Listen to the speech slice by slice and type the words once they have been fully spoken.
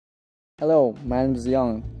Hello, my name is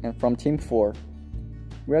Young and from Team 4.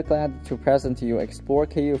 We are glad to present to you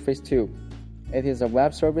ExploreKU Phase 2. It is a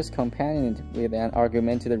web service companion with an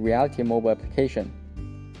augmented reality mobile application.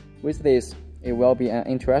 With this, it will be an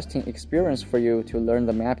interesting experience for you to learn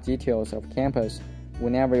the map details of campus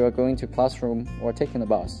whenever you are going to classroom or taking the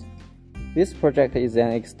bus. This project is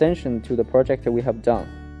an extension to the project we have done.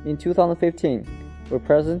 In 2015, we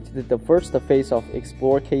presented the first phase of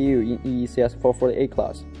ExploreKU in EECS 448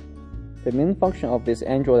 class. The main function of this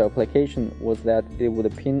Android application was that it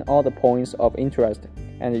would pin all the points of interest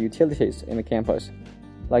and utilities in the campus,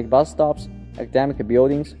 like bus stops, academic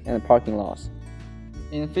buildings, and parking lots.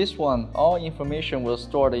 In Phase 1, all information was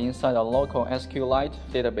stored inside a local SQLite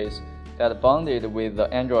database that bonded with the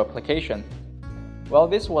Android application. While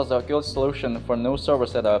this was a good solution for no server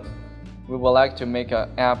setup, we would like to make an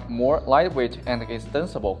app more lightweight and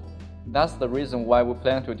extensible. That's the reason why we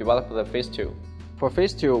plan to develop the Phase 2. For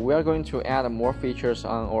Phase 2, we are going to add more features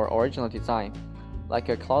on our original design, like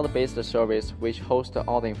a cloud-based service which hosts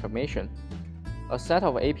all the information. A set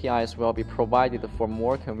of APIs will be provided for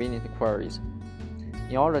more convenient queries.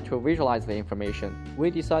 In order to visualize the information,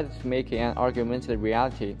 we decided to make an augmented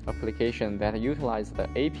reality application that utilizes the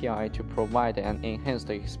API to provide an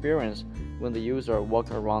enhanced experience when the user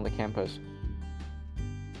walks around the campus.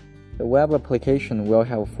 The web application will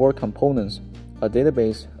have 4 components: a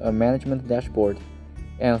database, a management dashboard,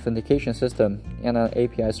 an authentication system, and an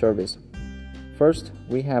API service. First,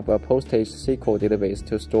 we have a PostgreSQL database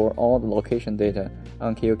to store all the location data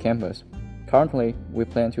on KU campus. Currently, we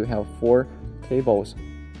plan to have 4 tables: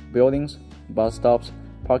 buildings, bus stops,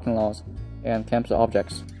 parking lots, and campus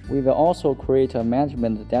objects. We will also create a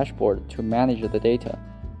management dashboard to manage the data.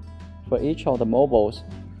 For each of the mobiles,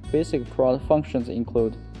 basic product functions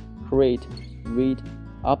include create, read,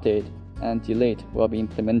 update, and delete will be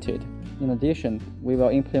implemented. In addition, we will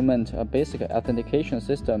implement a basic authentication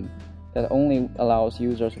system that only allows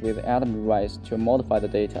users with admin rights to modify the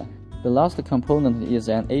data. The last component is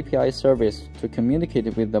an API service to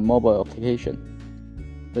communicate with the mobile application.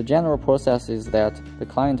 The general process is that the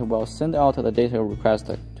client will send out the data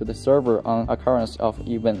request to the server on occurrence of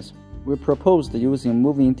events. We proposed using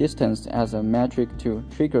moving distance as a metric to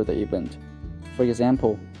trigger the event. For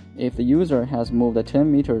example, if the user has moved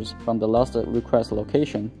 10 meters from the last request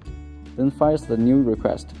location, then fires the new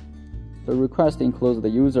request. The request includes the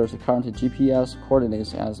user's current GPS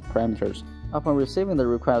coordinates as parameters. Upon receiving the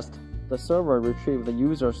request, the server retrieves the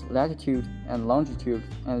user's latitude and longitude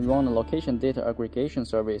and run a location data aggregation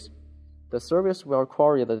service. The service will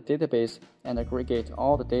query the database and aggregate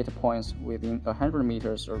all the data points within 100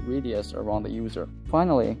 meters of radius around the user.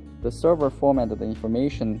 Finally, the server formatted the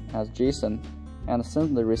information as JSON and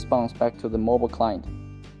sends the response back to the mobile client.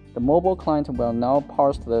 The mobile client will now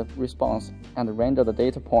parse the response and render the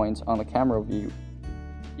data points on the camera view.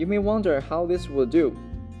 You may wonder how this will do.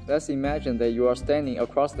 Let's imagine that you are standing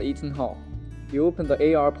across the Eaton Hall. You open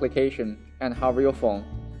the AR application and hover your phone.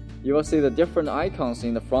 You will see the different icons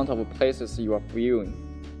in the front of the places you are viewing.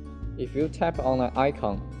 If you tap on an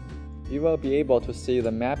icon, you will be able to see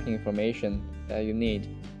the mapping information that you need,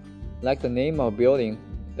 like the name of building,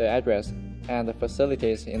 the address, and the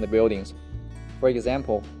facilities in the buildings. For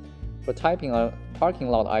example, for typing a parking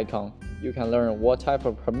lot icon, you can learn what type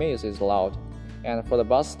of permits is allowed, and for the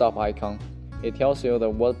bus stop icon, it tells you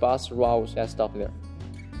what bus routes that stop there.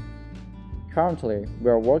 Currently, we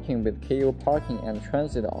are working with KU Parking and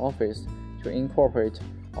Transit Office to incorporate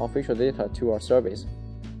official data to our service.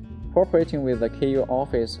 Cooperating with the KU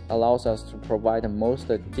office allows us to provide the most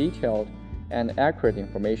detailed and accurate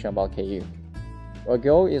information about KU. Our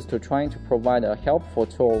goal is to try to provide a helpful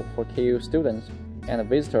tool for KU students and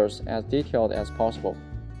visitors as detailed as possible.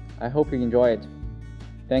 I hope you enjoy it.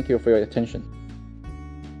 Thank you for your attention.